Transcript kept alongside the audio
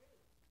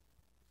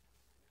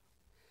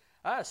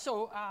I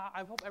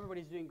hope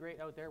everybody's doing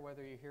great out there,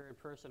 whether you're here in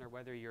person or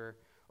whether you're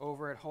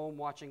over at home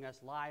watching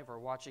us live or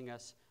watching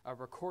us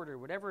recorded,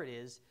 whatever it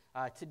is.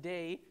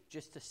 Today,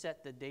 just to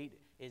set the date,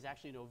 is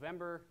actually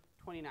November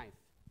 29th,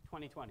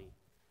 2020.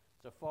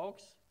 So,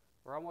 folks,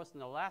 we're almost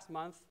in the last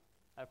month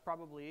of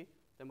probably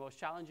the most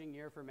challenging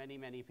year for many,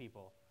 many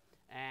people.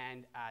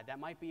 And that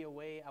might be a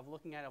way of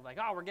looking at it like,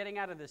 oh, we're getting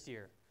out of this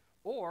year.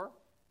 Or,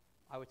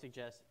 I would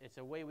suggest, it's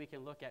a way we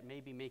can look at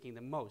maybe making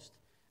the most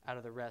out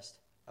of the rest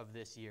of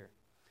this year.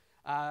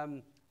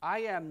 I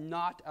am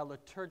not a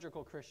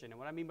liturgical Christian, and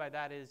what I mean by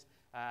that is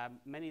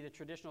many of the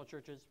traditional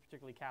churches,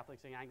 particularly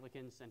Catholics and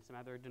Anglicans and some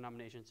other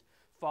denominations,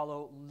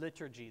 follow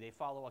liturgy. They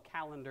follow a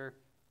calendar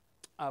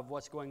of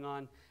what's going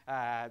on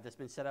that's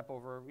been set up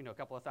over a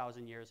couple of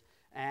thousand years.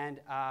 And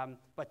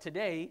but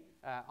today,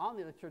 on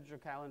the liturgical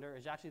calendar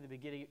is actually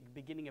the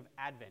beginning of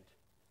Advent.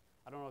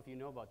 I don't know if you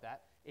know about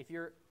that. If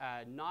you're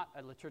not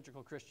a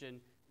liturgical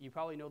Christian, you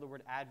probably know the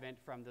word Advent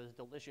from those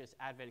delicious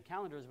Advent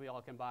calendars we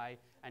all can buy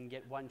and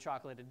get one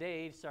chocolate a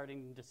day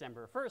starting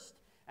December 1st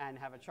and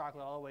have a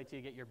chocolate all the way till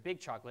you get your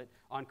big chocolate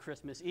on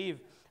Christmas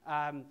Eve.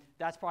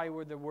 That's probably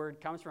where the word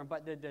comes from.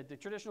 But the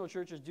traditional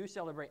churches do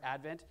celebrate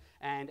Advent.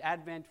 And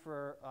Advent,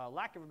 for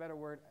lack of a better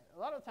word, a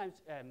lot of times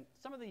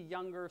some of the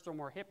younger, so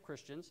more hip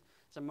Christians,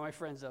 some of my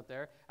friends out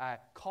there,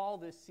 call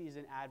this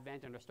season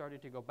Advent and are starting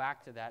to go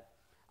back to that.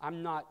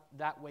 I'm not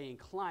that way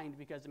inclined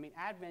because,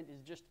 Advent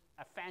is just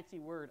a fancy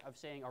word of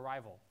saying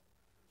arrival.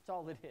 That's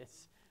all it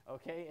is,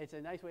 okay? It's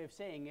a nice way of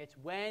saying it's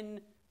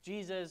when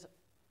Jesus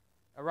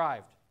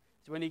arrived.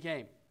 It's when he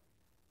came,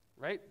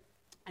 right?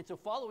 And so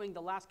following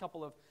the last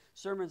couple of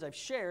sermons I've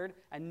shared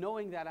and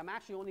knowing that I'm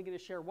actually only going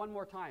to share one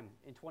more time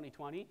in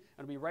 2020,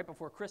 it'll be right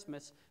before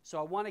Christmas, so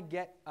I want to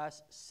get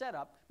us set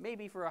up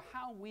maybe for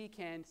how we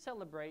can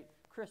celebrate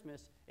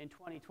Christmas in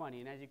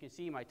 2020. And as you can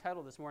see, my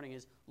title this morning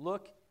is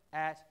Look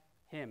at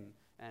Him.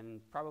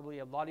 And probably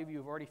a lot of you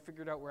have already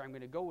figured out where I'm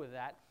going to go with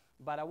that,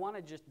 but I want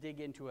to just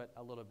dig into it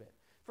a little bit.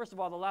 First of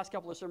all, the last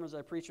couple of sermons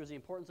I preached was the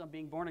importance of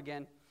being born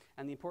again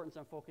and the importance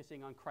of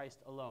focusing on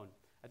Christ alone.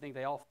 I think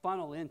they all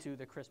funnel into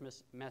the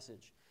Christmas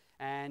message.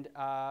 And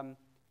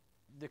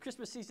the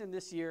Christmas season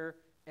this year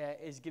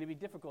is going to be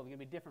difficult. It's going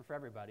to be different for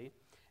everybody.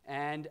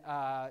 And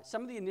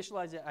some of the initial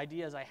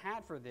ideas I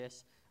had for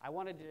this, I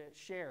wanted to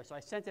share. So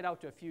I sent it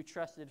out to a few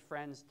trusted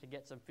friends to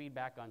get some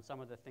feedback on some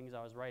of the things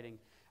I was writing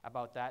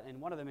about that.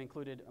 And one of them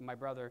included my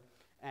brother.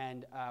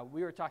 And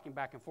we were talking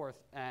back and forth.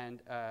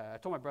 And I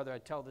told my brother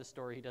I'd tell this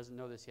story. He doesn't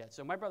know this yet.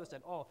 So my brother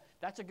said, oh,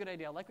 that's a good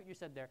idea. I like what you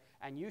said there.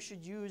 And you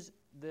should use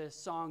the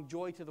song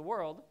Joy to the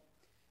World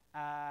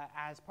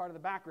as part of the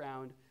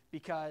background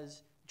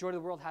because Joy to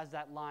the World has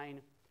that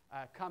line,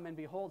 come and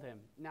behold him.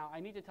 Now, I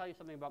need to tell you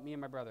something about me and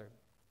my brother.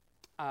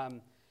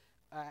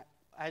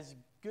 As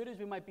good as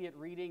we might be at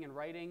reading and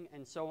writing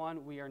and so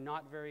on, we are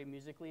not very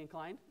musically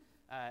inclined.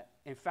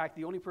 In fact,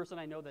 the only person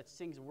I know that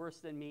sings worse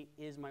than me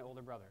is my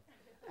older brother.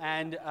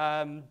 And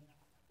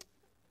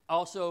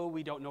also,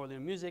 we don't know the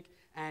music.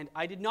 And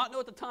I did not know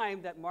at the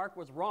time that Mark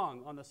was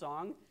wrong on the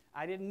song.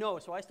 I didn't know.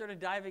 So I started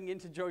diving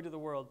into Joy to the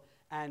World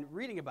and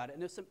reading about it.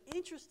 And there's some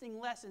interesting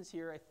lessons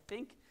here, I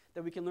think,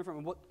 that we can learn from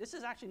it. Well, this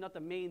is actually not the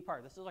main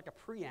part. This is like a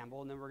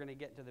preamble, and then we're going to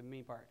get to the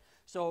main part.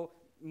 So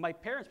my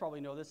parents probably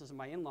know this. This is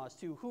my in-laws,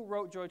 too. Who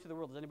wrote Joy to the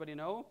World? Does anybody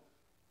know?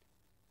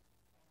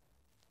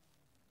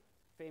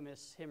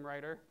 Famous hymn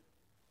writer.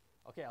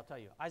 Okay, I'll tell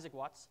you. Isaac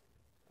Watts.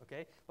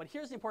 Okay? But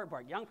here's the important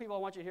part. Young people, I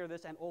want you to hear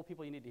this, and old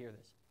people, you need to hear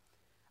this.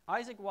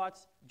 Isaac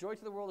Watts' Joy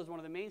to the World is one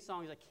of the main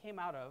songs that came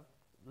out of,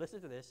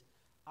 listen to this,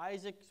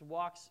 Isaac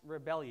Watts'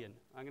 Rebellion.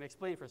 I'm going to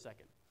explain for a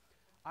second.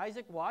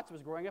 Isaac Watts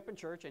was growing up in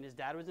church, and his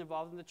dad was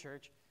involved in the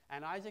church,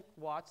 and Isaac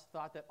Watts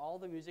thought that all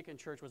the music in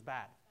church was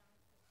bad.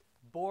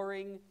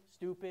 Boring,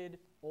 stupid,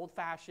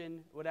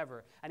 old-fashioned,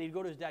 whatever. And he'd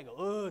go to his dad and go,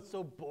 oh, it's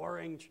so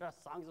boring.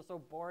 Songs are so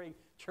boring.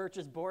 Church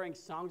is boring.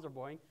 Songs are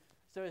boring.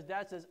 So his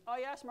dad says, oh,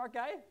 yeah, smart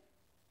guy.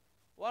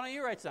 Why don't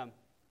you write some?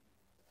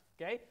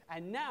 Okay?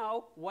 And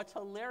now what's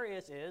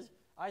hilarious is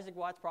Isaac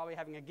Watts probably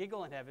having a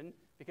giggle in heaven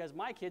because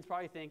my kids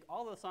probably think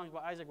all the songs by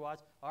Isaac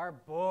Watts are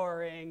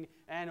boring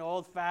and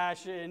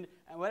old-fashioned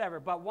and whatever.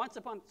 But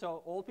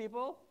so old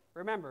people,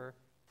 remember,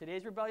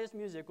 today's rebellious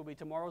music will be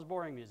tomorrow's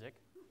boring music.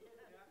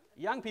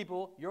 Young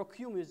people, your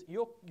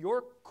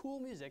cool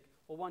music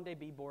will one day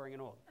be boring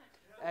and old.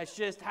 That's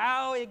just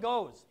how it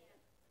goes.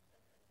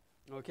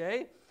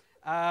 Okay?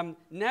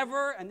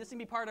 Never, and this can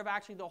be part of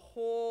actually the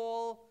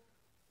whole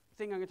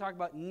thing I'm going to talk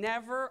about,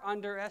 never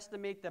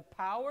underestimate the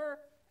power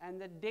and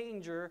the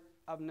danger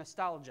of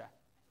nostalgia.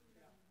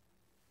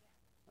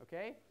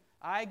 Okay?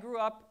 I grew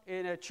up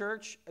in a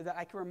church that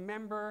I can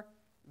remember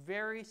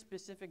very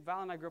specific.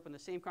 Val and I grew up in the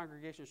same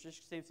congregation, it's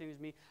just the same thing as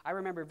me. I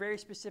remember very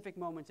specific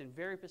moments and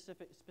very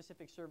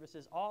specific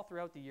services all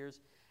throughout the years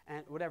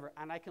and whatever,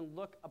 and I can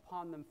look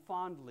upon them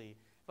fondly.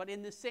 But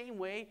in the same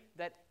way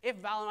that if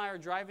Val and I are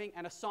driving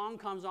and a song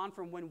comes on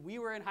from when we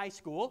were in high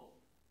school,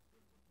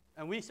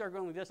 and we start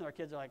going like this, and our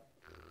kids are like,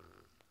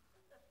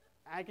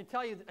 I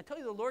tell you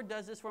the Lord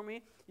does this for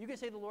me. You can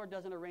say the Lord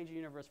doesn't arrange the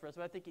universe for us,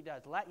 but I think he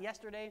does.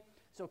 Yesterday,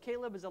 so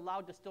Caleb is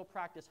allowed to still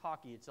practice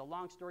hockey. It's a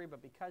long story,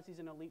 but because he's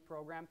an elite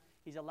program,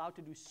 he's allowed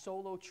to do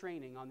solo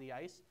training on the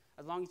ice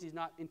as long as he's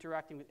not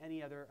interacting with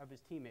any other of his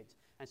teammates.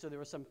 And so there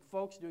were some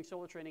folks doing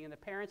solo training, and the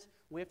parents,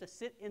 we have to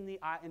sit in the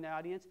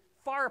audience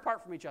far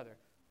apart from each other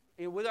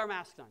with our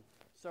masks on.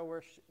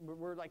 So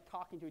we're like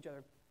talking to each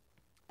other.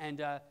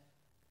 And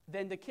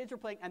then the kids were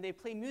playing, and they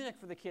play music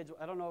for the kids.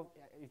 I don't know,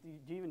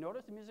 do you even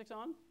notice the music's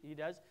on? He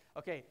does?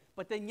 Okay.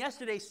 But then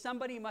yesterday,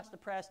 somebody must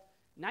have pressed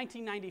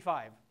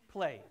 1995,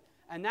 play.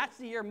 And that's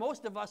the year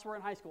most of us were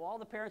in high school. All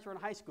the parents were in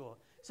high school.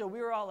 So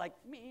we were all like,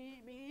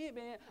 me,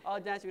 all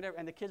dancing, whatever.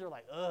 And the kids were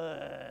like,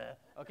 ugh,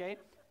 okay?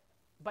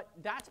 But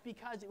that's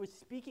because it was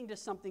speaking to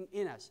something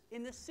in us.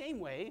 In the same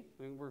way,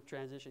 we're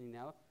transitioning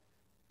now,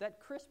 that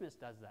Christmas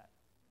does that.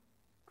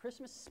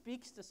 Christmas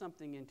speaks to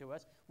something into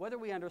us, whether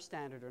we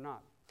understand it or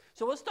not.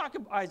 So let's talk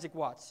about Isaac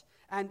Watts.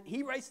 And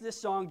he writes this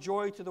song,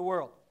 Joy to the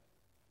World.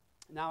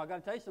 Now, I've got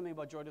to tell you something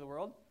about Joy to the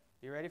World.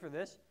 You ready for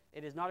this?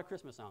 It is not a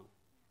Christmas song.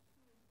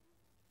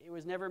 It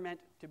was never meant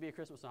to be a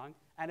Christmas song.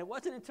 And it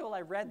wasn't until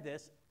I read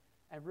this,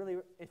 and really,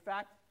 in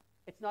fact,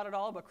 it's not at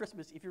all about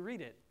Christmas if you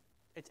read it.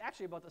 It's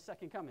actually about the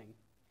second coming,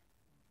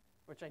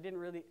 which I didn't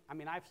really,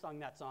 I've sung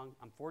that song.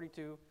 I'm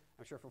 42.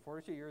 I'm sure for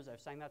 42 years I've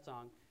sang that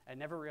song and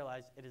never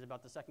realized it is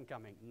about the second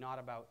coming, not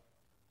about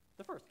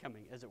the first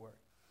coming, as it were.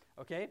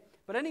 Okay?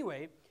 But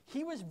anyway,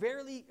 he was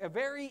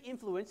very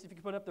influenced. If you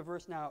could put up the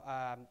verse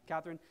now,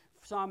 Catherine.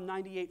 Psalm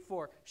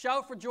 98:4.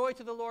 Shout for joy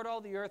to the Lord, all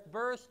the earth.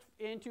 Burst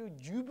into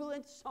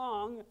jubilant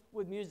song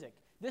with music.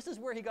 This is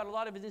where he got a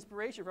lot of his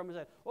inspiration from. He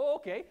said, oh,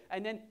 okay.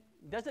 And then,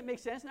 does it make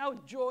sense now?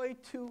 Joy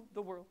to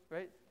the world,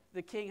 right?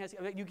 The king has,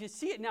 you can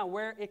see it now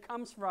where it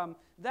comes from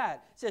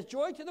that. It says,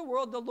 joy to the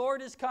world, the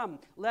Lord is come.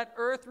 Let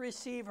earth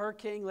receive her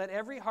king. Let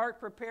every heart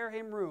prepare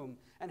him room.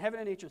 And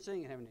heaven and nature sing,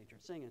 and heaven and nature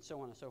sing, and so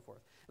on and so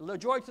forth.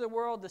 Joy to the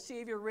world, the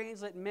Savior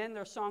reigns. Let men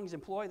their songs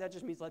employ. That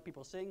just means let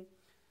people sing.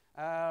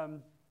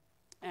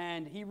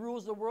 And he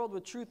rules the world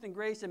with truth and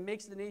grace and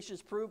makes the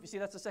nations prove. You see,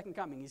 that's the second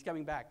coming. He's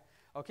coming back.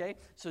 Okay?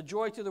 So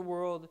joy to the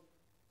world,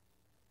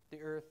 the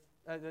earth,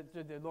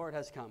 the Lord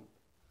has come.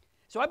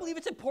 So I believe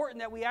it's important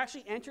that we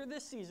actually enter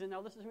this season,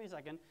 now listen to me a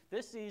second,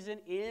 this season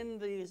in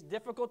these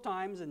difficult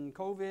times and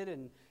COVID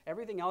and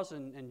everything else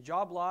and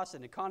job loss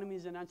and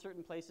economies in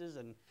uncertain places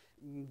and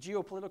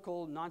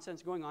geopolitical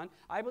nonsense going on.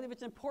 I believe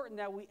it's important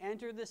that we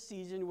enter this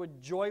season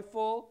with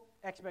joyful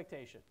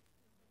expectation.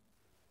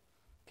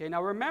 Okay,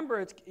 now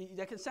remember,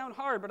 that can sound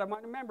hard, but I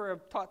might remember,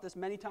 I've taught this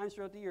many times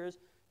throughout the years,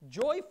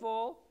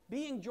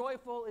 being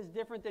joyful is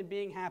different than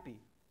being happy.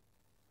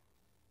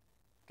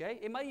 Okay?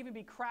 It might even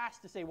be crass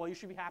to say, well, you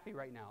should be happy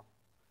right now,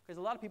 because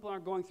a lot of people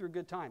aren't going through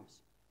good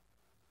times.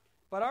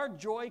 But our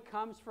joy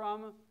comes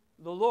from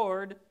the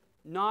Lord,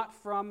 not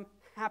from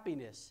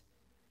happiness.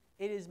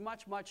 It is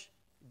much, much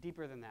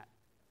deeper than that.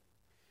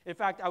 In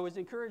fact, I was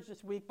encouraged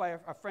this week by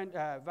a friend.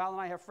 Val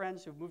and I have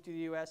friends who've moved to the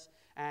U.S.,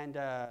 and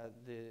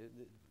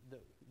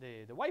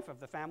the wife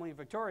of the family,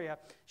 Victoria,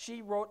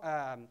 she wrote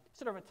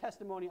sort of a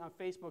testimony on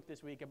Facebook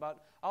this week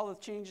about all the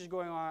changes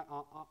going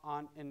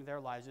on in their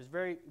lives. It was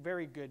very,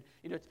 very good.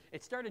 You know,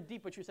 it started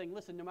deep, but she was saying,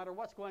 listen, no matter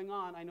what's going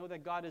on, I know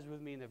that God is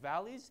with me in the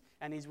valleys,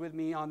 and he's with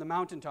me on the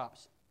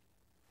mountaintops.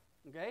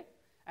 Okay?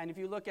 And if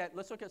you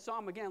let's look at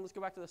Psalm again. Let's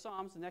go back to the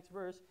Psalms, the next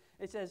verse.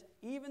 It says,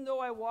 even though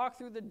I walk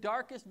through the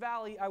darkest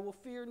valley, I will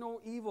fear no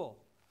evil.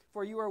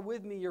 For you are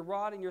with me, your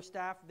rod and your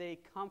staff, they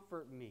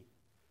comfort me.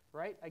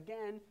 Right?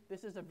 Again,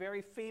 this is a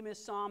very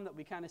famous psalm that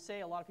we kind of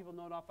say. A lot of people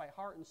know it off by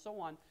heart and so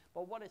on.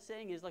 But what it's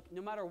saying is, like,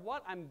 no matter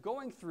what I'm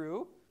going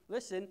through,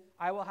 listen,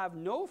 I will have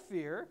no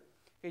fear,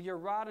 because your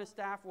rod and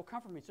staff will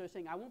comfort me. So it's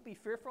saying I won't be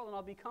fearful and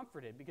I'll be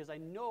comforted, because I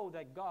know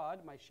that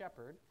God, my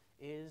shepherd,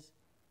 is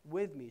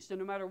with me. So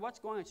no matter what's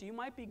going on, so you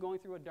might be going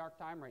through a dark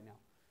time right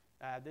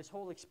now. This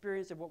whole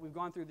experience of what we've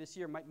gone through this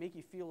year might make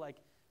you feel like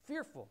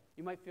fearful.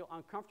 You might feel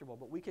uncomfortable.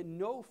 But we can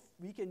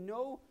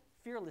know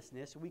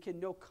fearlessness. We can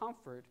know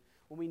comfort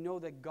when we know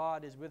that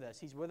God is with us.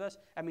 He's with us.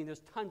 I mean,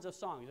 there's tons of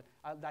songs.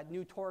 That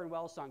new Torrin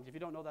Wells song. If you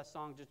don't know that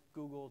song, just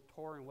Google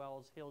Torrin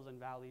Wells, Hills and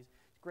Valleys.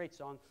 It's a great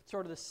song.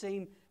 Sort of the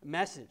same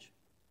message.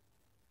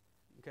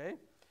 Okay?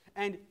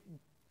 And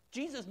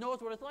Jesus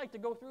knows what it's like to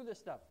go through this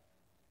stuff.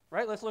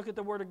 Right? Let's look at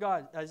the Word of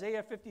God.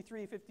 Isaiah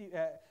 53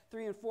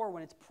 and 4,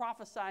 when it's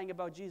prophesying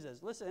about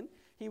Jesus. Listen,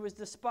 he was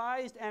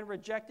despised and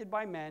rejected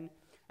by men,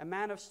 a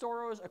man of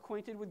sorrows,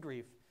 acquainted with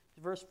grief.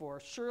 Verse 4,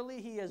 surely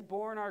he has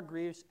borne our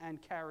griefs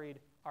and carried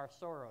our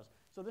sorrows.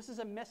 So this is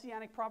a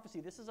messianic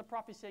prophecy. This is a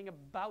prophecy saying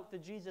about the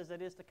Jesus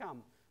that is to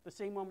come. The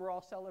same one we're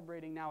all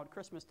celebrating now at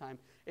Christmas time.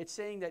 It's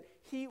saying that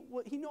he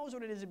knows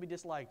what it is to be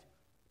disliked.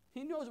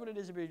 He knows what it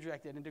is to be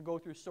rejected and to go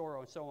through sorrow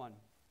and so on.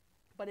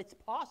 But it's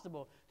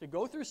possible to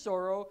go through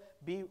sorrow,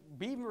 be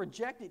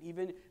rejected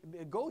even,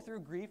 go through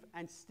grief,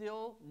 and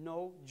still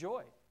know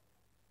joy.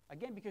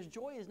 Again, because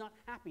joy is not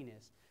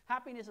happiness.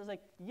 Happiness is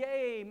like,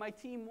 yay, my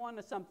team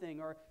won something,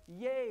 or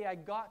yay, I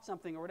got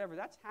something, or whatever.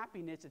 That's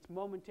happiness. It's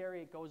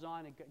momentary. It goes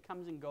on. It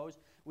comes and goes.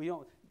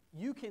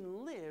 You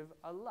can live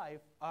a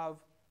life of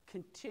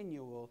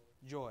continual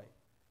joy.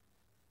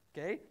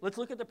 Okay, let's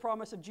look at the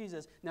promise of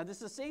Jesus. Now, this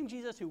is the same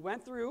Jesus who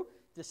went through,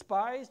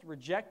 despised,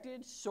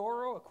 rejected,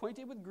 sorrow,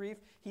 acquainted with grief.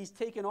 He's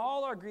taken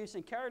all our griefs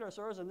and carried our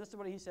sorrows. And this is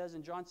what he says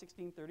in John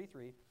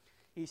 16:33.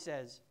 He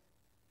says,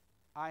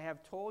 I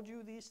have told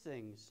you these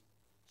things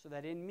so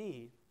that in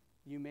me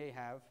you may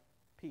have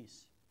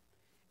peace.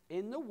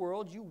 In the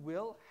world you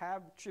will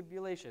have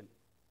tribulation.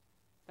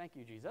 Thank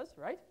you, Jesus,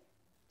 right?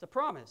 It's a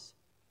promise.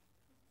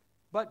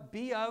 But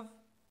be of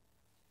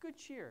good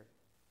cheer.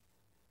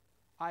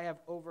 I have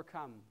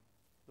overcome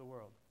the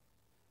world.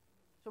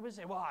 So we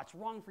say, well, it's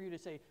wrong for you to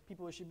say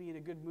people should be in a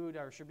good mood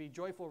or should be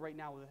joyful right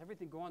now with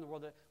everything going on in the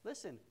world.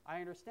 Listen, I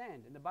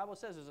understand. And the Bible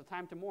says there's a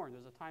time to mourn.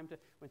 There's a time to,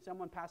 when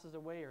someone passes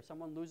away or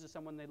someone loses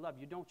someone they love,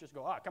 you don't just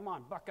go, come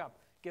on, buck up,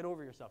 get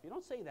over yourself. You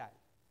don't say that.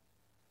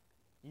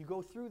 You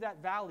go through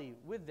that valley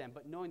with them,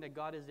 but knowing that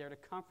God is there to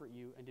comfort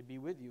you and to be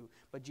with you.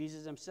 But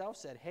Jesus himself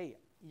said, hey,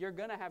 you're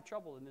going to have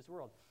trouble in this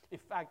world. In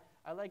fact,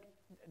 I like,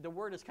 the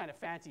word is kind of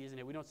fancy, isn't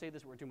it? We don't say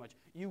this word too much.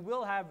 You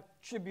will have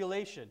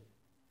tribulation.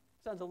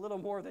 Sounds a little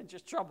more than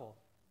just trouble,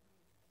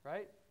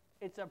 right?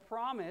 It's a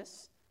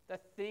promise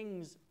that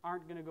things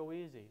aren't going to go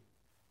easy.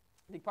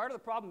 I think part of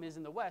the problem is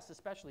in the West,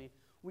 especially,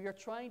 we are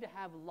trying to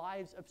have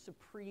lives of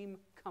supreme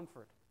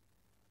comfort.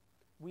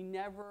 We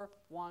never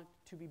want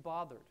to be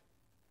bothered.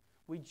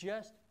 We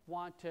just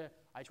want to,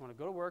 I just want to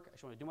go to work, I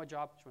just want to do my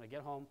job, I just want to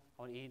get home,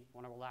 I want to eat, I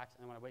want to relax,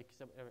 and I want to wake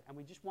up. And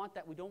we just want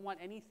that. We don't want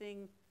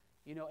anything,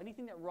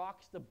 anything that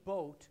rocks the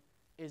boat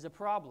is a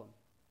problem.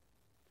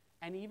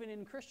 And even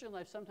in Christian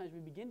life, sometimes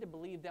we begin to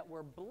believe that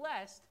we're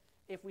blessed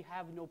if we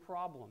have no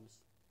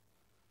problems.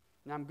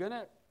 Now I'm going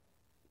to,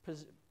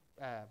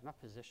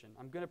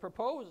 I'm going to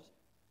propose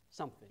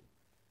something.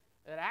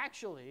 That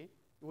actually,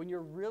 when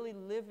you're really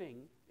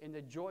living in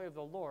the joy of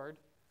the Lord,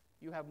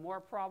 you have more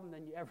problem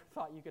than you ever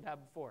thought you could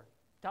have before.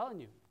 I'm telling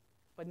you.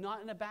 But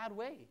not in a bad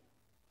way.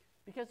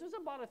 Because there's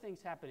a lot of things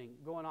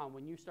going on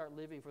when you start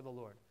living for the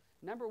Lord.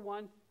 Number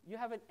one, you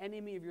have an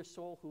enemy of your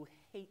soul who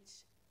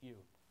hates you.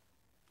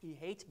 He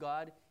hates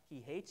God, he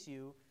hates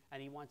you,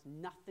 and he wants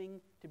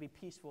nothing to be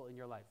peaceful in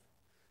your life.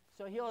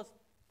 So he'll,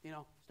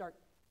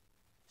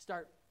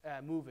 start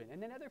moving.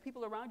 And then other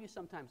people around you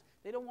sometimes,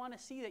 they don't want to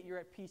see that you're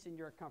at peace and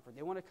you're at comfort.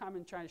 They want to come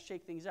and try to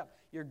shake things up.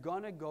 You're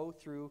going to go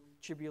through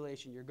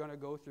tribulation. You're going to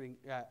go through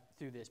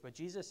this. But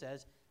Jesus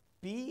says,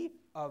 be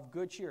of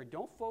good cheer.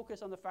 Don't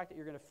focus on the fact that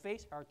you're going to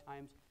face hard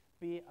times.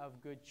 Be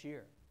of good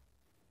cheer.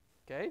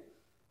 Okay?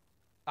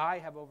 I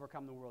have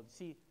overcome the world.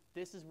 See,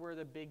 this is where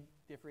the big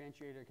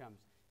differentiator comes.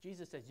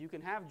 Jesus says you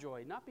can have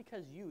joy, not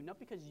because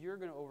you're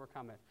going to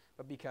overcome it,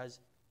 but because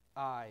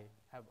I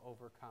have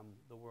overcome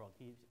the world.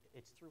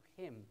 It's through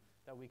him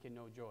that we can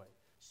know joy.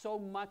 So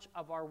much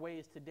of our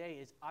ways today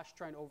is us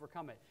trying to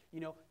overcome it.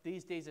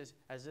 These days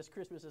as this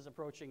Christmas is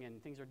approaching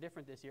and things are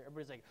different this year,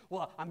 everybody's like,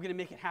 well, I'm going to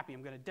make it happy.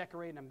 I'm going to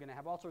decorate and I'm going to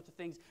have all sorts of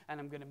things and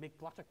I'm going to make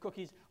lots of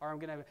cookies or I'm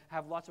going to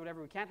have lots of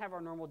whatever. We can't have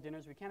our normal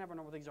dinners. We can't have our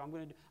normal things. So I'm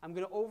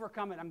going to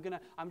overcome it. I'm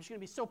just going to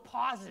be so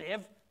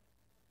positive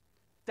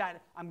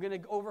that I'm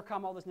going to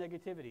overcome all this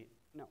negativity.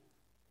 No.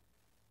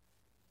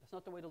 That's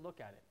not the way to look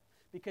at it.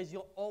 Because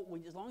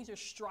as long as you're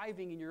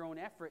striving in your own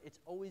effort, it's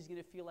always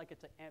going to feel like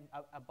it's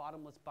a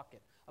bottomless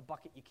bucket, a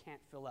bucket you can't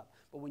fill up.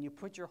 But when you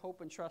put your hope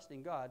and trust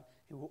in God,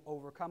 who will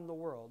overcome the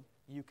world,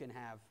 you can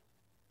have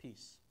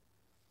peace.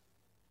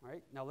 All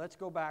right? Now let's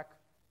go back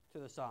to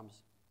the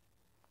Psalms.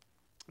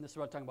 And this is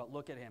what I'm talking about.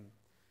 Look at him.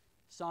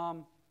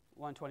 Psalm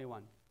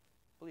 121. I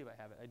believe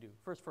I have it. I do.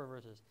 First 4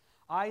 verses.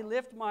 I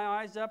lift my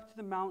eyes up to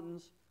the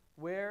mountains.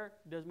 Where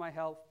does my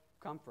help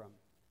come from?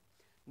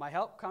 My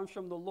help comes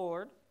from the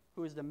Lord,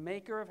 who is the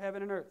maker of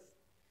heaven and earth.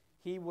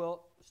 He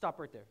will... Stop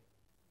right there.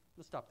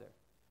 Let's stop there.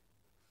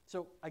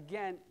 So,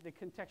 again, the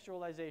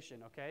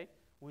contextualization, okay?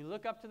 We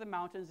look up to the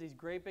mountains, these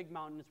great big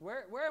mountains.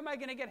 Where am I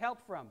going to get help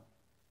from?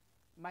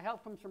 My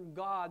help comes from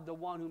God, the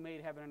one who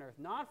made heaven and earth.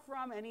 Not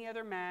from any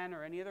other man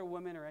or any other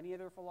woman or any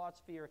other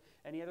philosophy or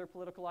any other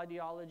political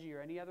ideology or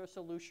any other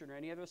solution or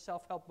any other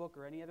self-help book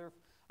or any other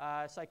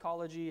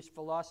psychology,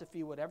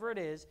 philosophy, whatever it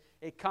is.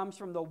 It comes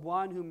from the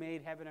one who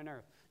made heaven and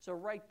earth. So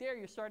right there,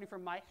 you're starting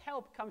from my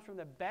help comes from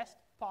the best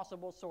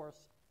possible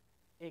source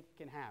it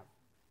can have.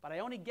 But I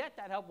only get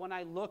that help when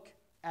I look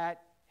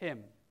at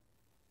him.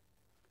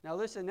 Now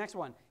listen, next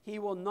one. He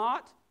will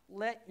not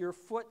let your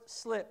foot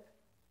slip.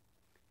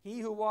 He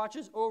who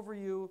watches over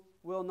you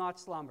will not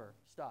slumber.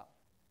 Stop.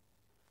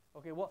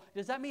 Okay, well,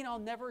 does that mean I'll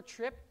never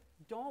trip?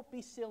 Don't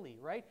be silly,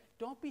 right?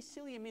 Don't be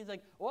silly. It means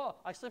like, oh,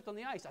 I slipped on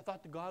the ice. I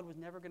thought God was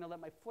never going to let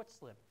my foot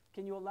slip.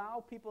 Can you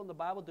allow people in the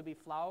Bible to be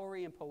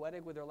flowery and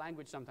poetic with their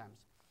language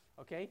sometimes?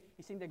 Okay?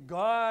 He's saying that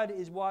God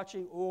is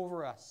watching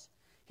over us.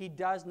 He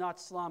does not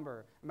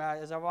slumber.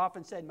 As I've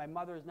often said, my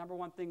mother's number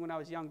one thing when I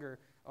was younger,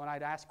 when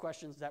I'd ask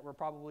questions that were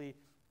probably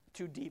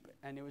too deep,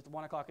 and it was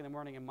 1 o'clock in the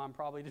morning, and Mom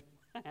probably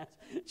didn't ask,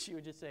 she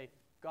would just say,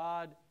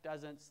 God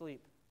doesn't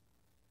sleep.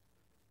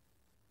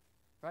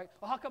 Right?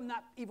 Well, how come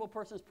that evil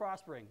person's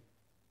prospering?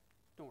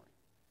 Don't worry.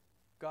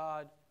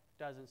 God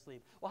doesn't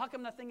sleep. Well, how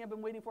come that thing I've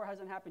been waiting for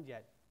hasn't happened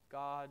yet?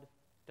 God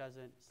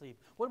doesn't sleep.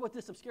 What about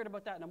this? I'm scared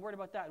about that, and I'm worried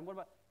about that. And what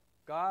about?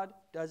 God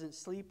doesn't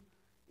sleep.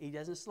 He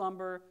doesn't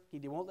slumber. He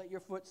won't let your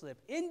foot slip.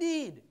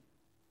 Indeed,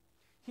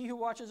 he who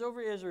watches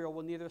over Israel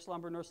will neither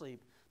slumber nor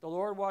sleep. The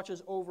Lord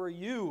watches over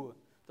you.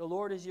 The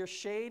Lord is your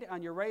shade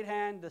on your right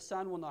hand. The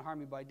sun will not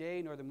harm you by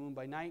day, nor the moon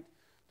by night.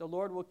 The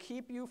Lord will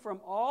keep you from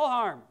all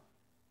harm.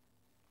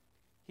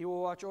 He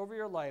will watch over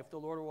your life. The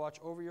Lord will watch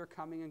over your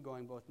coming and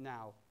going, both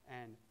now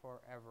and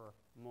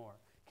forevermore.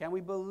 Can we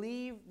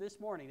believe this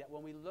morning that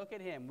when we look at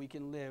him, we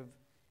can live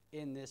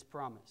in this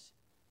promise?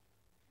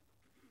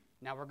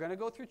 Now, we're going to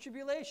go through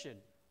tribulation.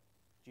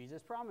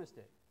 Jesus promised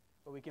it.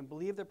 But we can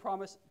believe the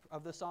promise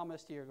of the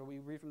psalmist here, that we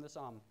read from the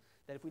psalm,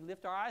 that if we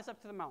lift our eyes up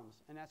to the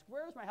mountains and ask,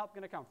 where is my help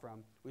going to come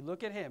from? We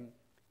look at him,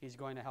 he's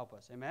going to help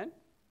us. Amen?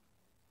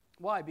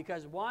 Why?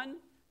 Because one,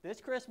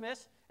 this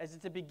Christmas, as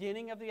it's the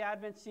beginning of the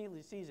Advent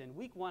season,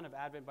 week 1 of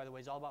Advent, by the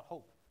way, is all about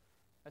hope.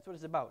 That's what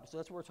it's about. So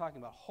that's what we're talking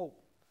about,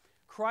 hope.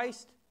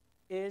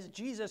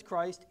 Jesus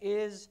Christ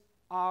is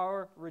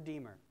our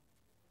Redeemer.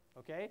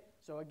 Okay?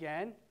 So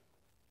again,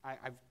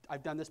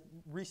 I've done this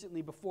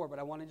recently before, but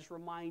I want to just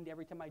remind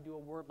every time I do a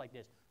word like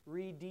this.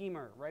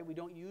 Redeemer, right? We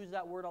don't use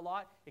that word a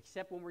lot,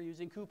 except when we're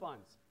using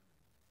coupons,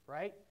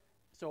 right?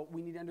 So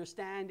we need to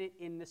understand it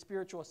in the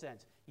spiritual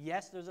sense.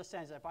 Yes, there's a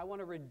sense that if I want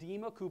to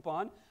redeem a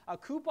coupon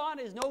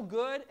is no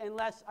good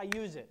unless I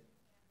use it.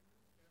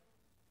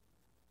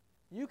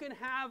 You can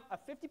have a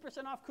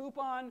 50% off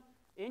coupon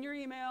in your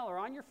email or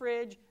on your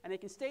fridge, and it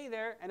can stay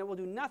there, and it will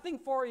do nothing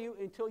for you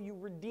until you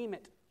redeem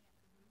it.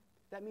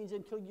 That means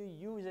until you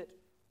use it.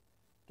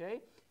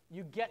 Okay?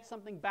 You get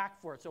something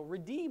back for it. So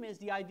redeem is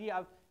the idea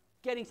of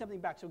getting something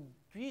back. So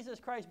Jesus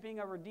Christ being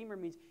our Redeemer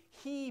means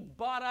he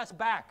bought us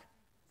back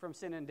from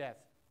sin and death.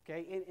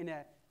 Okay?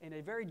 In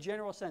a very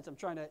general sense, I'm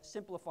trying to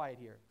simplify it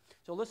here.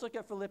 So let's look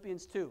at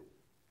Philippians 2.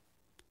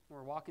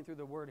 We're walking through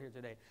the word here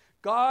today.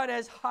 God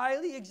has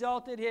highly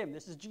exalted him.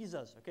 This is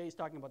Jesus. Okay? He's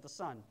talking about the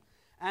Son.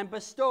 And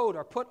bestowed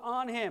or put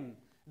on him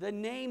the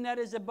name that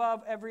is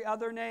above every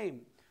other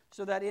name,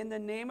 so that in the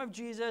name of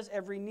Jesus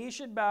every knee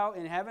should bow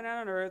in heaven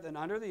and on earth and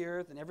under the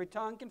earth, and every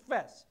tongue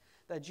confess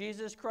that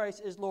Jesus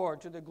Christ is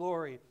Lord, to the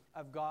glory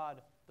of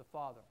God the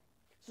Father.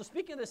 So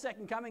speaking of the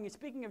second coming, he's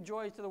speaking of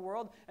joys to the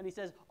world, and he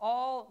says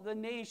all the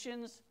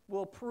nations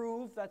will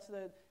prove, that's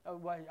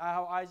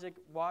how Isaac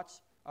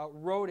Watts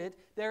wrote it.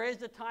 There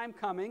is a time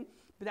coming,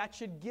 but that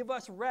should give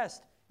us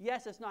rest.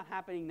 Yes, it's not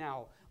happening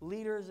now.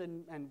 Leaders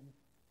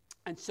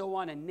and so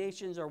on, and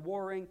nations are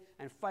warring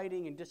and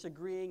fighting and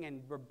disagreeing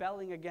and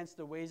rebelling against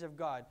the ways of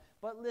God.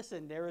 But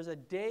listen, there is a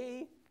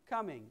day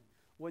coming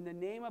when the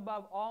name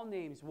above all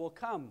names will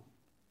come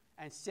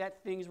and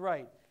set things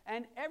right.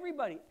 And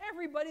everybody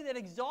that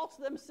exalts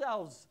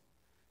themselves,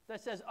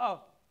 that says,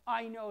 oh,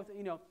 I know,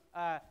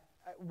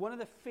 one of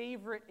the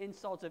favorite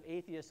insults of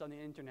atheists on the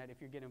internet,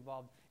 if you get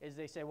involved, is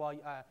they say, well,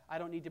 I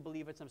don't need to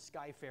believe in some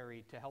sky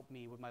fairy to help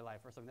me with my life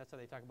or something. That's how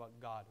they talk about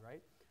God,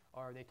 right?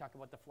 Or they talk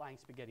about the flying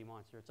spaghetti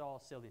monster. It's all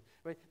silly.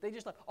 But they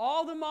just like,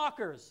 all the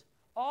mockers,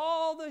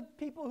 all the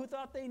people who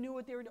thought they knew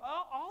what they were doing,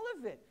 all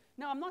of it.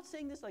 Now, I'm not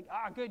saying this like,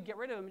 good, get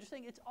rid of them. I'm just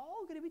saying it's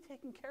all going to be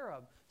taken care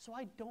of, so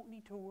I don't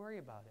need to worry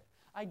about it.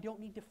 I don't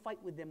need to fight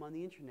with them on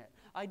the internet.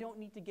 I don't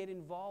need to get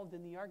involved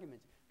in the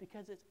arguments,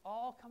 because it's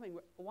all coming.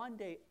 One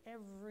day,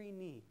 every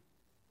knee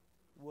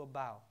will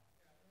bow.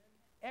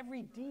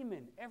 Every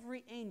demon,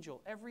 every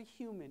angel, every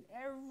human,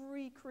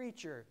 every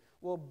creature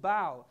will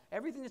bow.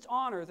 Everything that's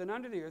on earth and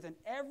under the earth, and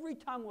every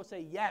tongue will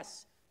say,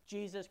 yes,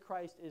 Jesus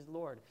Christ is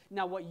Lord.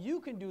 Now, what you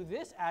can do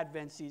this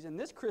Advent season,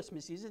 this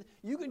Christmas season,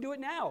 you can do it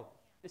now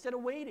instead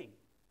of waiting.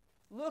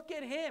 Look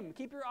at him.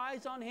 Keep your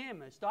eyes on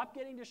him, and stop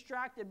getting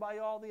distracted by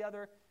all the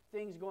other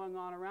things going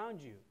on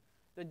around you.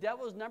 The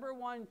devil's number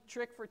one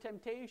trick for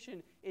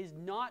temptation is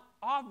not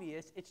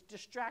obvious, it's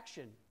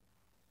distraction.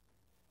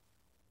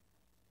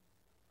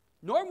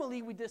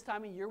 Normally, with this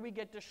time of year, we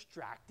get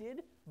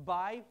distracted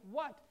by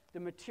what? The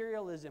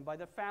materialism, by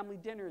the family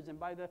dinners, and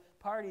by the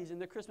parties, and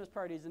the Christmas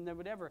parties, and the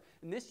whatever.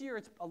 And this year,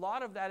 a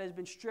lot of that has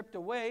been stripped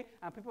away,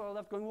 and people are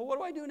left going, well, what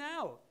do I do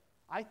now?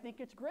 I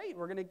think it's great.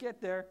 We're going to get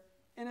there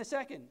in a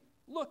second.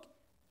 Look.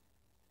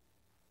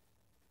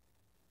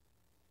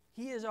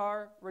 He is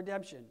our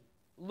redemption.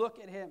 Look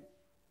at him.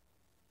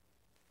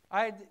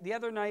 The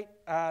other night,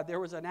 there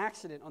was an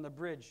accident on the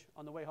bridge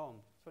on the way home.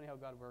 It's funny how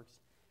God works.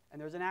 And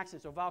there was an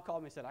accident, so Val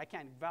called me and said, I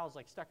can't. Val's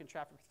like stuck in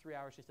traffic for 3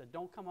 hours. She said,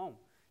 don't come home.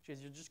 She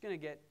said, you're just going to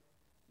get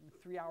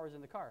 3 hours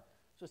in the car.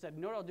 So I said,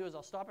 what I'll do is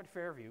I'll stop at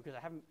Fairview, because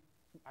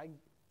I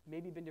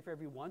maybe been to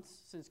Fairview once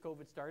since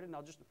COVID started, and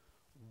I'll just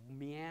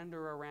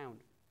meander around.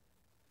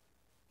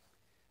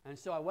 And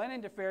so I went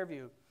into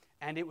Fairview,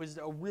 and it was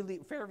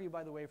Fairview,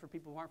 by the way, for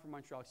people who aren't from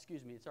Montreal,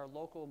 excuse me, it's our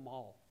local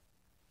mall.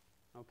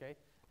 Okay?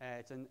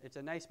 It's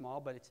a nice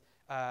mall, but it's,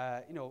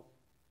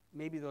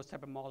 maybe those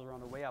type of malls are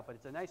on the way out, but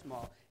it's a nice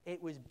mall.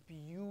 It was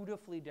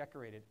beautifully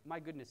decorated. My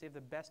goodness, they have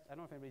the best. I don't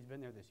know if anybody's been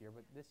there this year,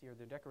 but this year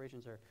the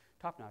decorations are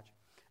top-notch.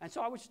 And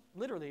so I was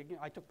literally,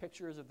 I took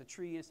pictures of the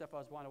tree and stuff. I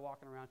was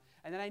walking around.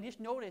 And then I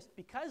just noticed,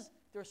 because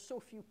there's so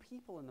few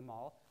people in the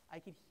mall, I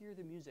could hear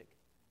the music.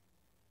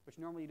 which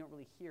normally you don't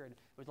really hear. And there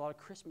was a lot of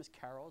Christmas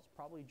carols,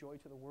 probably Joy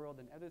to the World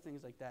and other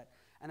things like that.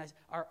 And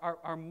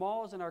our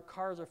malls and our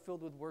cars are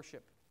filled with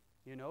worship,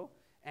 you know?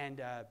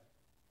 And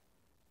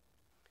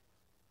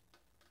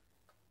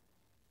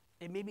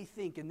it made me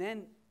think. And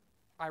then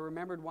I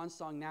remembered one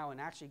song now, and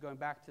actually going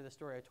back to the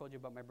story I told you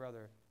about my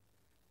brother.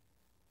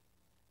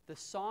 The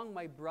song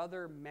my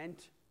brother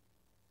meant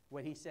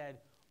when he said,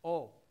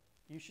 oh,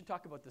 you should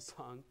talk about the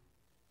song,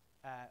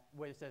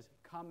 where it says,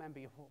 come and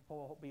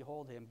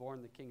behold him,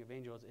 born the King of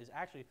Angels, is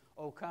actually,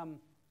 oh, come,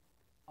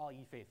 all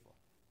ye faithful.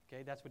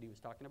 Okay, that's what he was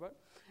talking about.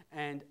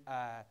 And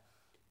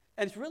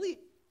it's really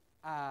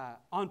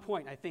on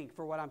point, I think,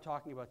 for what I'm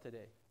talking about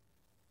today.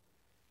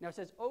 Now it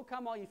says, oh,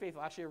 come, all ye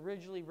faithful, actually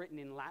originally written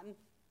in Latin,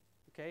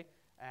 okay?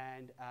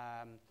 And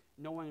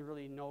no one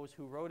really knows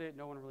who wrote it,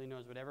 no one really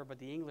knows whatever, but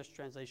the English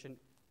translation,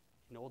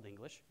 in Old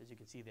English, as you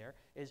can see there,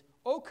 is,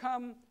 oh,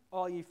 come,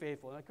 all ye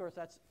faithful. And of course,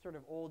 that's sort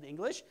of Old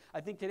English.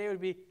 I think today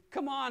would be,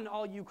 come on,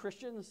 all you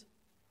Christians,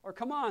 or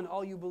come on,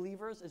 all you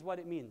believers, is what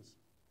it means.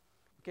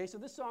 Okay, so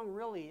this song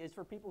really is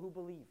for people who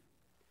believe.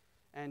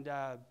 And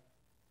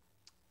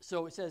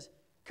so it says,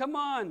 come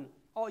on,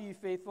 all you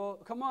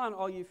faithful, come on,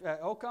 all you,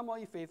 oh, come, all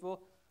you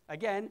faithful.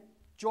 Again,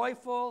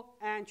 joyful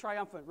and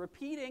triumphant.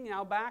 Repeating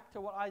now back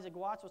to what Isaac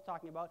Watts was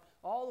talking about,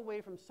 all the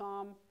way from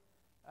Psalm,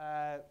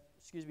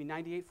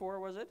 98:4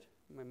 was it?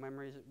 My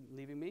memory is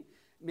leaving me.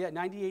 Yeah,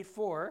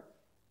 98:4.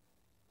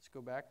 Let's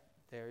go back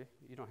there.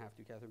 You don't have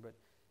to, Catherine, but it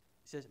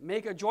says,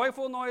 make a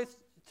joyful noise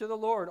to the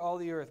Lord, all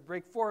the earth.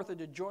 Break forth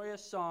into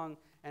joyous song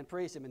and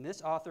praise him. And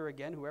this author,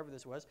 again, whoever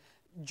this was,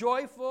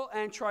 joyful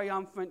and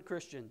triumphant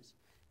Christians.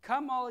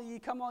 Come all ye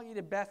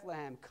to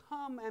Bethlehem.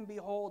 Come and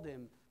behold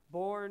him,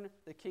 born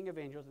the King of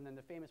Angels. And then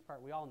the famous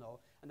part we all know,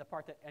 and the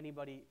part that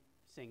anybody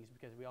sings,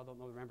 because we all don't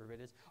remember it,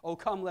 is, oh,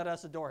 come, let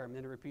us adore him. And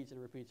then it repeats and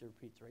repeats and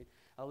repeats, right?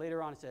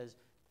 Later on it says,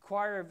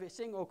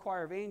 sing, O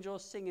choir of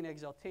angels, sing in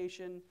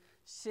exaltation,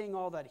 sing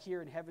all that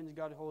hear in heaven's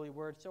God's holy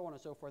word, so on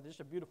and so forth. It's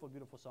just a beautiful,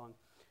 beautiful song.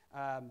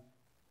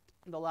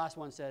 The last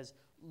one says,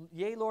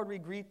 yea, Lord, we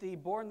greet thee,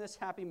 born this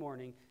happy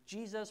morning.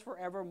 Jesus,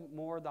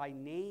 forevermore, thy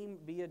name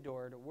be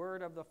adored.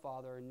 Word of the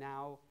Father,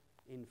 now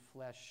in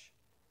flesh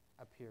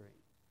appearing.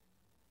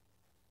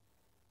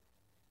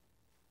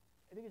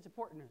 I think it's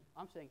important.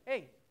 I'm saying,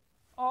 hey,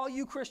 all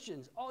you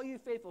Christians, all you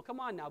faithful, come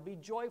on now, be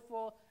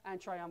joyful and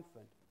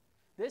triumphant.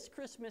 This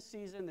Christmas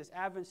season, this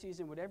Advent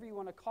season, whatever you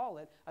want to call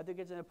it, I think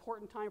it's an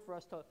important time for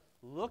us to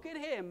look at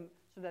him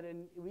so that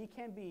we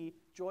can be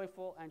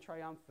joyful and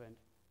triumphant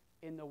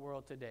in the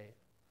world today.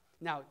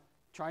 Now,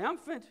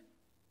 triumphant,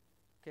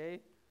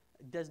 okay,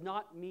 does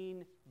not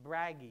mean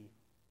braggy.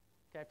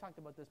 Okay, I've talked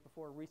about this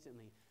before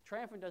recently.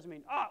 Triumphant doesn't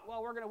mean,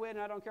 well, we're going to win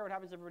and I don't care what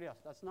happens to everybody else.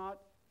 That's not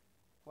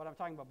what I'm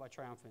talking about by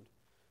triumphant.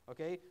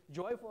 Okay?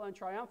 Joyful and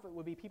triumphant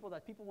would be people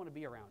that people want to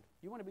be around.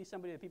 You want to be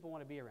somebody that people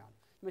want to be around.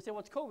 You may say,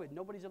 well, it's COVID.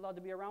 Nobody's allowed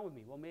to be around with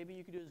me. Well, maybe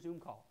you could do a Zoom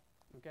call.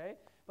 Okay?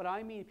 But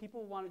I mean,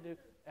 people want to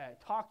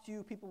talk to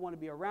you. People want to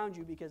be around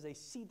you because they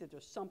see that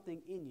there's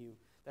something in you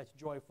that's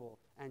joyful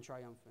and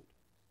triumphant.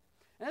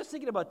 And I was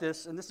thinking about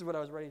this, and this is what I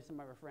was writing to some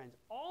of my friends.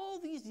 All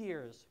these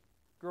years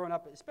growing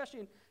up, especially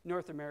in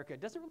North America,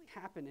 it doesn't really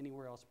happen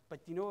anywhere else. But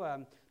you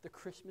know the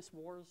Christmas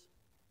wars?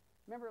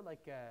 Remember,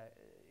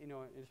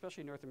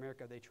 especially in North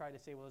America, they try to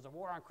say, well, there's a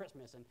war on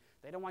Christmas, and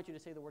they don't want you to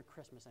say the word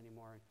Christmas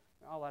anymore, and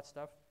all that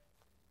stuff.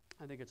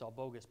 I think it's all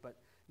bogus, but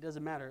it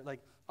doesn't matter.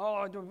 Like,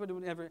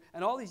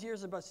 and all these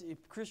years about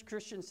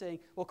Christians saying,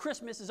 well,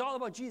 Christmas is all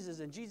about Jesus,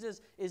 and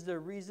Jesus is the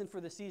reason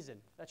for the season.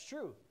 That's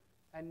true.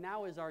 And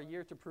now is our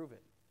year to prove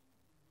it.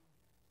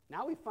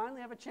 Now we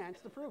finally have a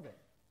chance to prove it.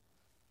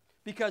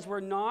 Because we're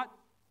not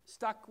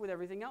stuck with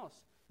everything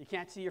else. You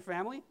can't see your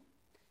family.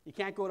 You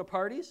can't go to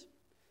parties.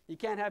 You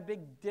can't have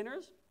big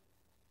dinners.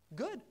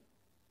 Good.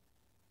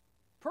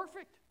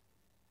 Perfect.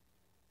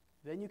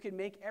 Then you can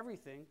make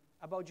everything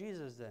about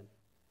Jesus then.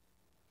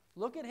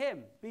 Look at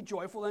him. Be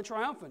joyful and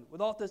triumphant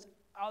with all this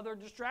other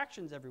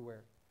distractions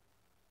everywhere.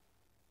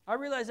 I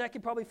realize that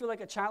could probably feel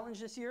like a challenge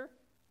this year,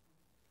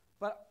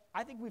 but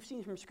I think we've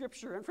seen from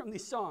Scripture and from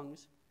these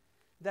songs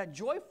that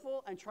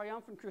joyful and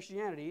triumphant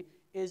Christianity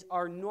is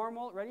our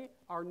normal,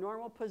 our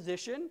normal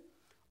position,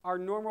 our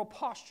normal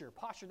posture.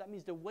 Posture, that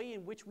means the way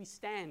in which we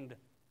stand,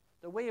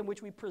 the way in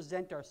which we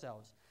present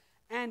ourselves,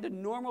 and a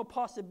normal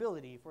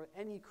possibility for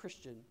any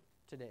Christian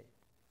today.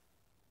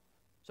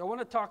 So I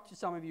want to talk to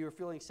some of you who are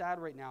feeling sad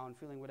right now and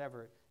feeling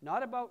whatever.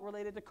 Not about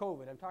related to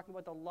COVID. I'm talking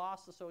about the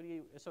loss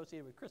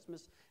associated with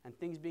Christmas and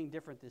things being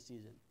different this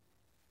season.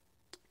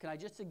 Can I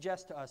just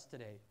suggest to us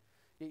today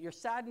that your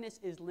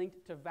sadness is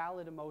linked to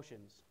valid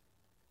emotions?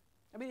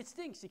 I mean, it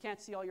stinks. You can't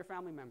see all your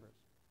family members,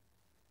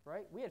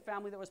 right? We had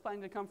family that was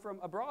planning to come from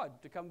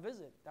abroad to come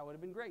visit. That would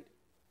have been great.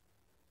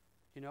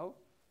 You know?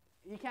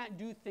 You can't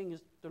do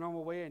things the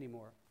normal way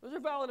anymore. Those are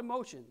valid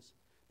emotions.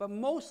 But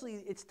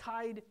mostly it's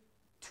tied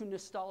to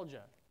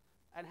nostalgia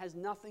and has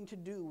nothing to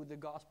do with the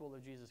gospel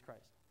of Jesus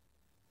Christ.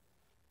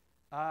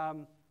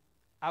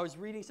 I was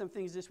reading some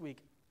things this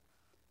week.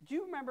 Do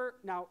you remember,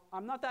 now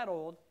I'm not that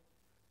old,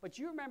 but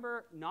do you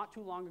remember not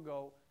too long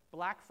ago,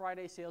 Black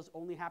Friday sales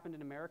only happened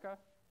in America?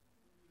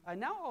 And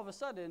now all of a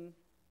sudden,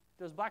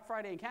 there's Black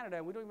Friday in Canada,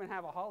 and we don't even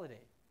have a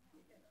holiday.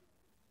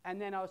 And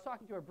then I was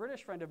talking to a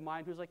British friend of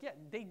mine who's like, yeah,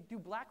 they do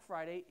Black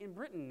Friday in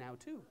Britain now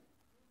too.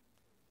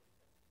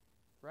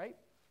 Right?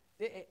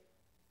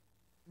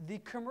 The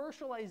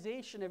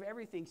commercialization of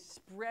everything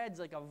spreads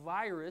like a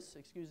virus,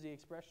 excuse the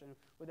expression,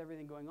 with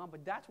everything going on,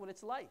 but that's what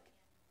it's like.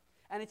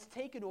 And it's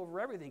taken over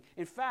everything.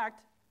 In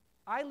fact,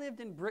 I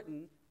lived in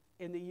Britain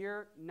in the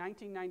year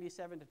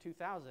 1997 to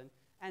 2000,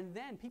 and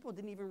then people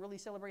didn't even really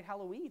celebrate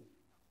Halloween.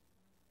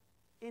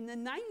 In the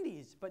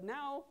 90s, but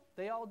now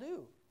they all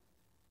do.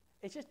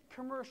 It's just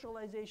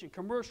commercialization,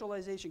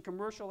 commercialization,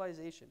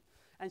 commercialization.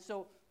 And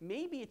so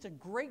maybe it's a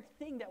great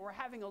thing that we're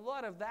having a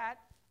lot of that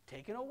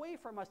taken away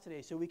from us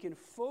today so we can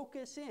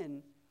focus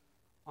in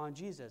on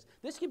Jesus.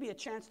 This can be a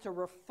chance to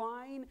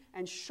refine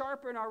and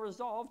sharpen our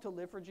resolve to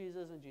live for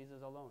Jesus and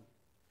Jesus alone,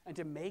 and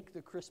to make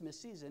the Christmas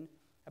season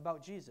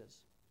about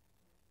Jesus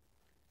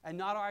and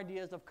not our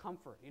ideas of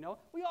comfort. You know,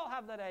 we all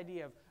have that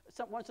idea of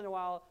once in a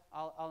while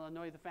I'll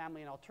annoy the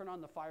family and I'll turn on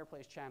the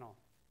fireplace channel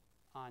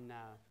on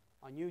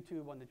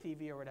YouTube, on the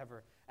TV or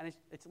whatever, and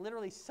it's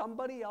literally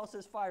somebody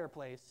else's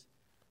fireplace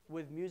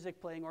with music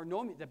playing, or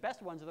no. The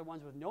best ones are the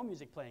ones with no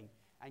music playing,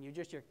 and you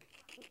just hear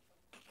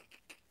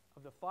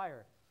of the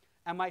fire.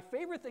 And my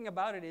favorite thing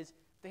about it is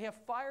they have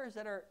fires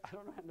that are, I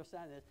don't know how to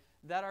understand this,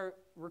 that are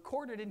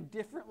recorded in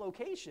different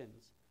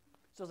locations.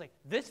 So it's like,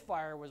 this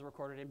fire was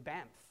recorded in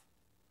Banff.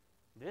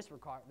 This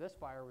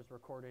fire was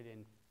recorded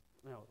in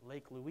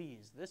Lake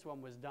Louise. This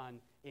one was done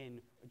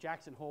in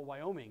Jackson Hole,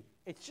 Wyoming.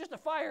 It's just a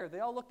fire. They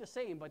all look the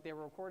same, but they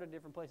were recorded in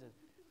different places.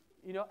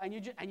 You know, and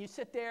you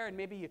sit there, and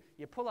maybe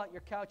you pull out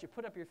your couch, you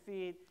put up your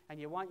feet,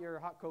 and you want your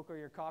hot cocoa or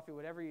your coffee,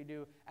 whatever you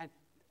do. And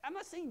I'm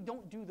not saying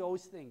don't do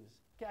those things.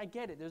 Okay, I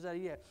get it. There's that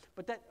idea.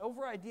 But that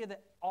over idea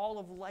that all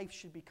of life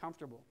should be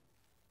comfortable.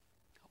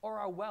 Or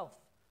our wealth.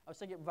 I was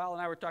thinking, Val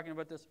and I were talking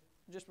about this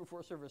just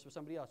before service with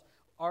somebody else.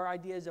 Our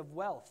ideas of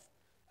wealth.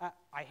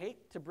 I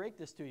hate to break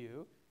this to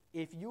you.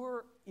 If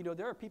you're,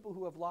 there are people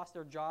who have lost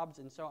their jobs,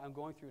 and so I'm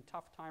going through a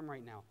tough time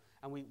right now.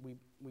 And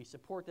we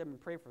support them and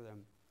pray for them.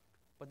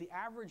 But the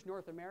average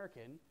North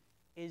American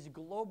is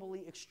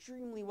globally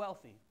extremely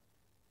wealthy.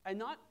 And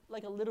not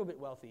like a little bit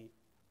wealthy.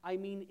 I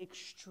mean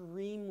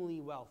extremely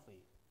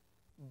wealthy.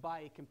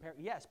 By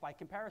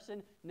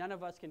comparison, none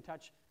of us can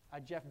touch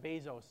Jeff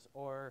Bezos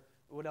or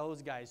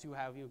those guys who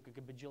have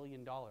a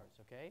bajillion dollars,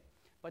 okay?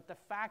 But the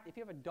fact, if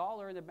you have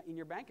 $1 in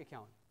your bank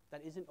account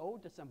that isn't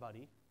owed to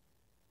somebody,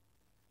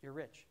 you're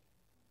rich,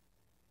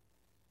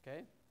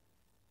 okay?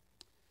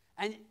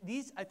 And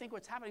I think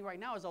what's happening right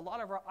now is a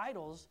lot of our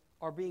idols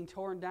are being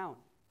torn down.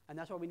 And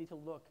that's why we need to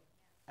look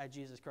at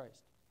Jesus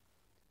Christ.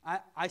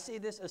 I say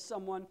this as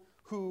someone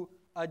who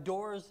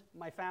adores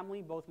my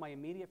family, both my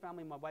immediate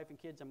family, my wife and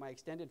kids, and my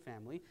extended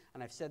family.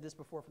 And I've said this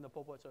before from the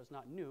pulpit, so it's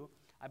not new.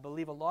 I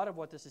believe a lot of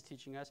what this is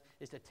teaching us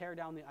is to tear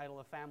down the idol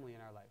of family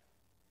in our life.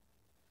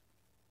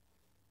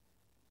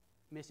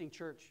 Missing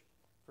church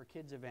for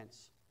kids'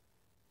 events.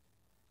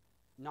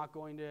 Not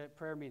going to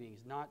prayer meetings,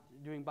 not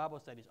doing Bible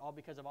studies, all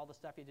because of all the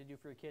stuff you have to do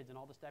for your kids and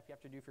all the stuff you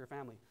have to do for your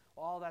family.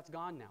 All that's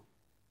gone now.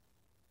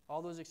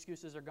 All those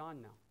excuses are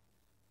gone now.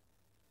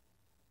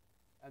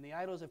 And the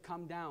idols have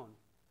come down.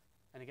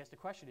 And I guess the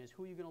question is,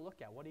 who are you going to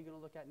look at? What are you going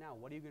to look at now?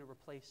 What are you going to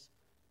replace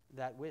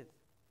that with?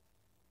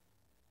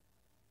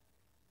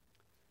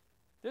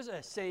 There's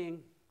a saying,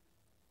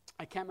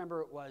 I can't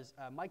remember, it was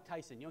Mike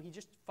Tyson. He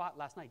just fought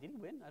last night. Did he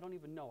win? I don't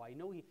even know. I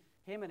know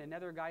him and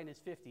another guy in his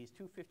 50s,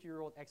 two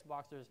 50-year-old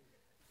ex-boxers,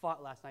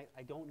 fought last night.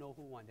 I don't know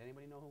who won. Did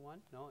anybody know who won?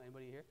 No?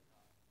 Anybody here?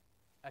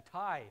 A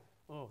tie.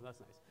 Oh, that's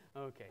nice.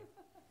 Okay.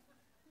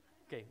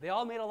 Okay, they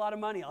all made a lot of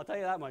money, I'll tell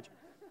you that much.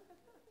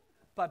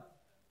 But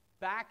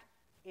back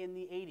in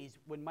the 80s,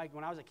 when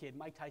I was a kid,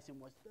 Mike Tyson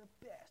was the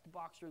best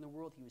boxer in the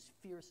world. He was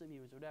fearsome, he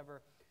was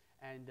whatever.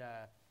 And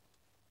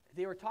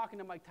they were talking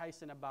to Mike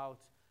Tyson about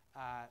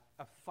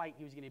a fight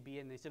he was going to be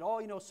in. They said,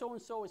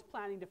 so-and-so is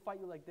planning to fight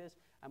you like this.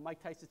 And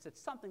Mike Tyson said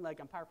something like,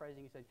 I'm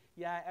paraphrasing, he said,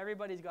 yeah,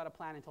 everybody's got a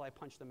plan until I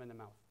punch them in the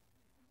mouth.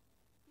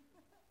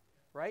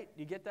 Right?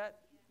 You get that?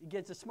 He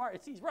gets smart.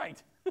 He's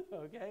right.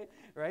 Okay?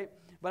 Right?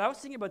 But I was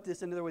thinking about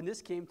this, and when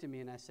this came to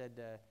me, and I said,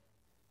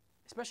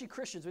 especially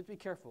Christians, we have to be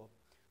careful.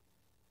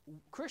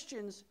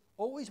 Christians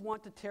always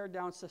want to tear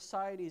down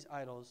society's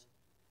idols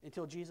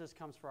until Jesus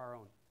comes for our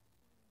own.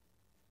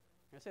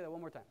 I'm going to say that one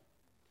more time.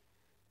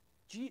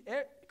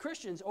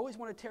 Christians always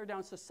want to tear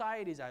down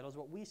society's idols,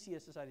 what we see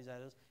as society's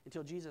idols,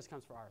 until Jesus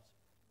comes for ours.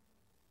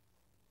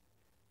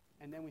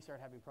 And then we start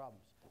having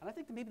problems. And I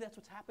think that maybe that's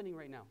what's happening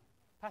right now.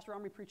 Pastor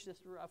Omri preached this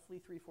roughly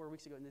 3-4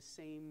 weeks ago in this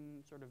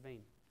same sort of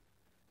vein.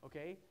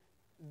 Okay?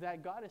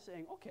 That God is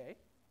saying, okay,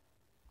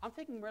 I'm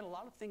taking rid of a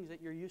lot of things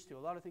that you're used to, a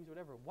lot of things,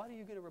 whatever. What are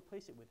you going to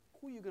replace it with?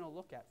 Who are you going to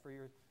look at for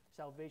your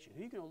salvation?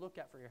 Who are you going to look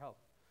at for your help?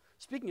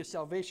 Speaking of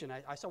salvation,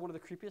 I saw one of the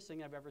creepiest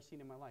things I've ever seen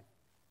in my life.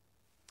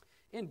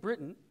 In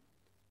Britain,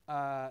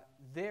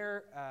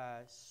 their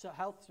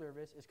health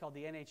service is called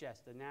the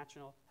NHS, the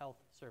National Health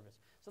Service.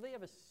 So they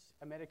have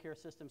a Medicare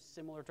system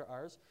similar to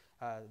ours.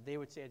 They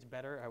would say it's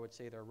better. I would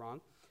say they're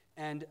wrong.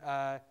 And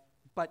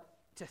but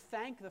to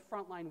thank the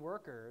frontline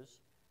workers,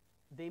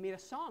 they made a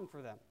song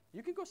for them.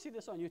 You can go see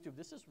this on YouTube.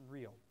 This is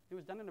real. It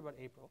was done in about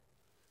April.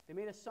 They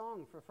made a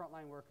song for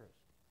frontline workers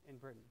in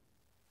Britain.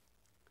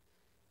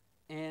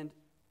 And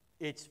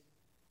it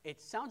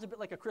sounds a bit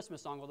like a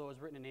Christmas song, although it was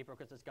written in April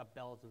because it's got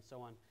bells and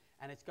so on.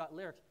 And it's got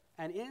lyrics.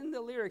 And in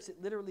the lyrics,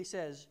 it literally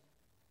says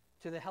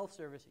to the health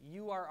service,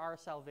 "You are our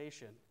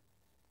salvation."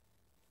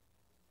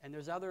 And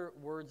there's other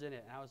words in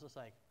it. And I was just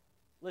like,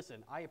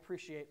 listen, I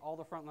appreciate all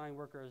the frontline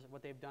workers.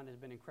 What they've done has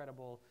been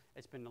incredible.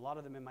 It's been a lot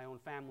of them in my own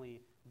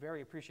family,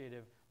 very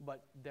appreciative,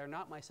 but they're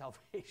not my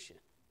salvation,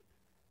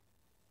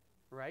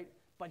 right?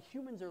 But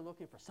humans are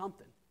looking for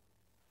something,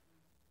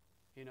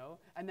 you know?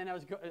 And then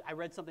I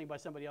read something by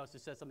somebody else who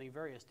said something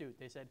very astute.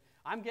 They said,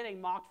 I'm getting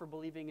mocked for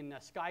believing in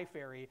a sky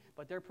fairy,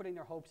 but they're putting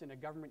their hopes in a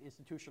government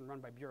institution run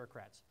by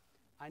bureaucrats.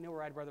 I know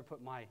where I'd rather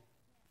put my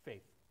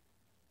faith.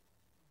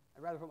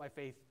 I'd rather put my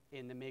faith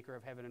in the maker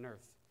of heaven and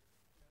earth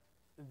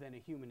than a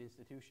human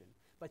institution.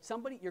 But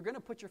you're going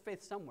to put your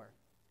faith somewhere.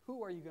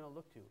 Who are you going to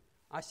look to?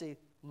 I say,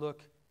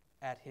 look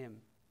at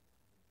him.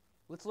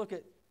 Let's look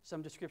at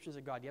some descriptions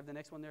of God. Do you have the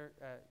next one there,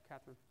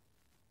 Catherine?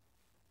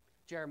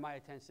 Jeremiah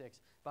 10:6.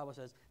 Bible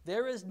says,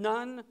 "There is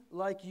none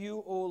like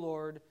you, O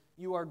Lord.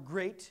 You are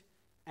great,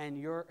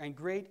 and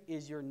great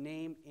is your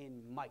name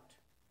in might."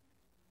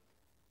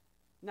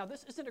 Now,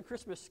 this isn't a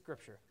Christmas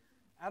scripture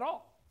at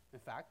all, in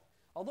fact.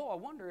 Although I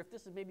wonder if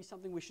this is maybe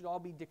something we should all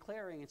be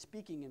declaring and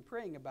speaking and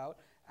praying about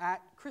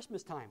at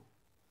Christmas time.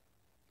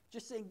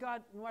 Just saying,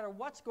 God, no matter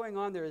what's going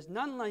on, there is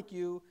none like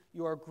you.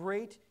 You are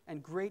great,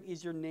 and great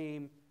is your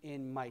name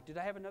in might. Did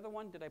I have another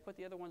one? Did I put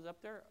the other ones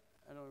up there?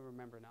 I don't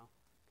remember now.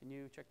 Can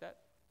you check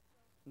that?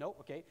 No?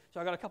 Okay.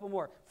 So I got a couple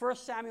more.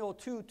 1 Samuel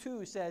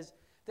 2:2 says,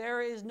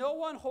 "There is no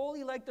one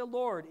holy like the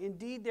Lord.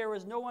 Indeed, there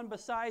is no one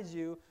besides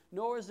you,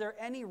 nor is there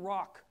any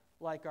rock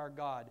like our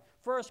God."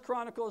 1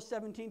 Chronicles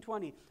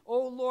 17:20,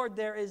 "O Lord,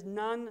 there is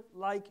none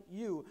like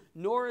you,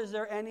 nor is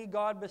there any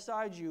God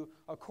beside you,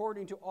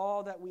 according to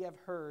all that we have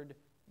heard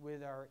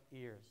with our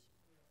ears."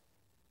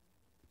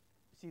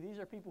 See, these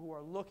are people who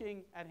are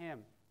looking at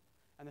him,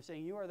 and they're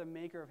saying, "You are the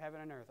maker of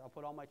heaven and earth. I'll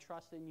put all my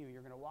trust in you.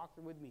 You're going to walk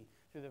with me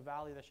through the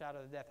valley of the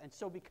shadow of death." And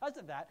so because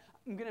of that,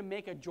 I'm going to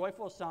make a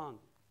joyful song,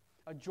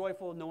 a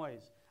joyful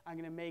noise. I'm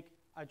going to make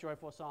a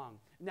joyful song.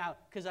 Now,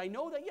 because I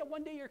know that,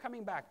 one day you're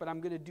coming back, but I'm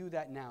going to do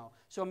that now.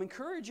 So I'm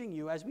encouraging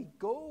you as we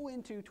go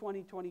into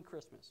 2020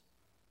 Christmas,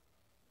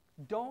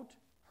 don't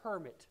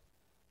hermit.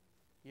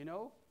 You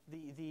know,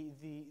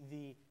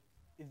 the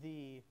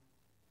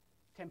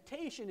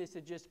temptation is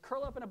to just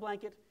curl up in a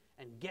blanket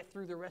and get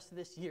through the rest of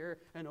this year,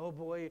 and oh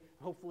boy,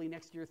 hopefully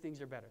next year things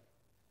are better.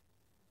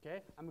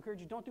 Okay? I'm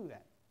encouraging you, don't do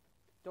that.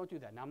 Don't do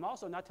that. Now, I'm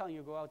also not telling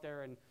you to go out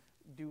there and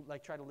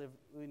try to live,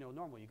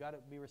 normal. You got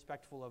to be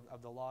respectful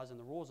of the laws and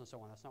the rules and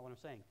so on. That's not what I'm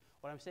saying.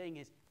 What I'm saying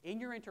is, in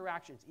your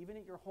interactions, even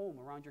at your home,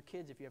 around your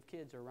kids if you have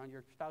kids, or around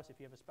your spouse if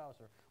you have a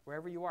spouse, or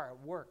wherever you are at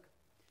work,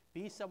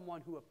 be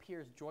someone who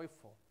appears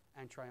joyful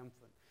and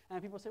triumphant.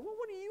 And people say, "Well,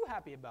 what are you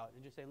happy about?"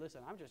 And just say,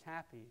 "Listen, I'm just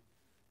happy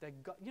that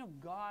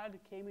God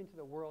came into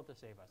the world to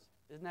save us."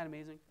 Isn't that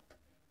amazing?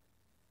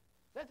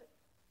 That's it.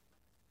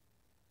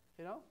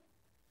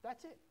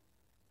 That's it.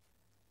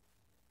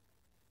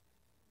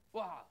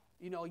 Wow.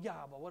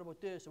 But what about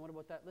this and what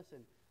about that?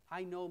 Listen,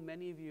 I know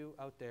many of you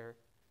out there,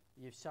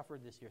 you've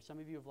suffered this year. Some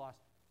of you have lost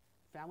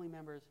family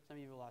members. Some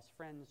of you have lost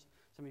friends.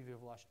 Some of you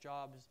have lost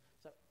jobs.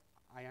 So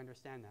I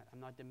understand that.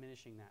 I'm not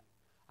diminishing that.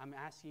 I'm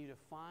asking you to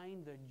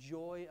find the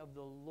joy of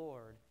the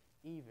Lord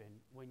even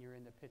when you're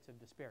in the pits of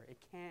despair. It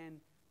can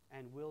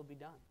and will be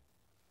done.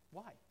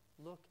 Why?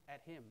 Look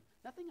at him.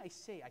 Nothing I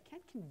say, I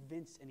can't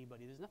convince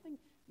anybody. There's nothing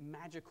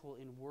magical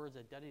in words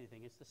that does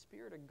anything. It's the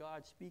Spirit of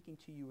God speaking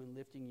to you and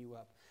lifting you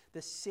up.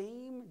 The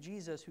same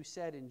Jesus who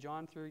said in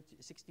John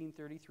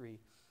 16:33,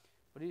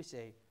 what did he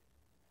say?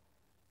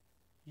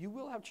 "You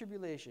will have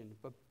tribulation,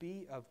 but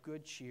be of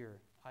good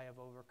cheer. I have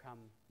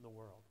overcome the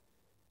world."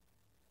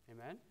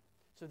 Amen?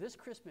 So this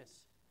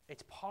Christmas,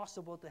 it's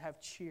possible to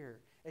have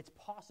cheer. It's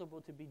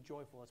possible to be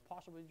joyful. It's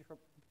possible to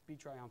be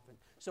triumphant.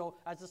 So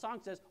as the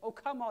song says, "Oh,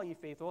 come all you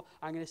faithful,"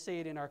 I'm going to say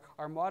it in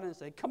our modern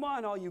say, "Come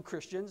on all you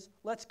Christians,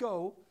 let's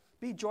go.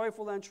 Be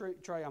joyful and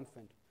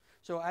triumphant."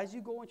 So as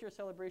you go into your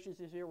celebrations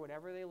this year,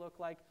 whatever they look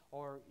like,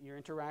 or your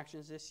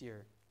interactions this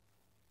year,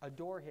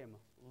 adore him,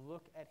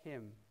 look at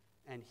him,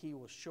 and he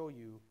will show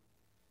you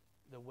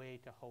the way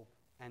to hope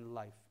and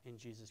life in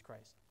Jesus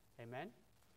Christ. Amen?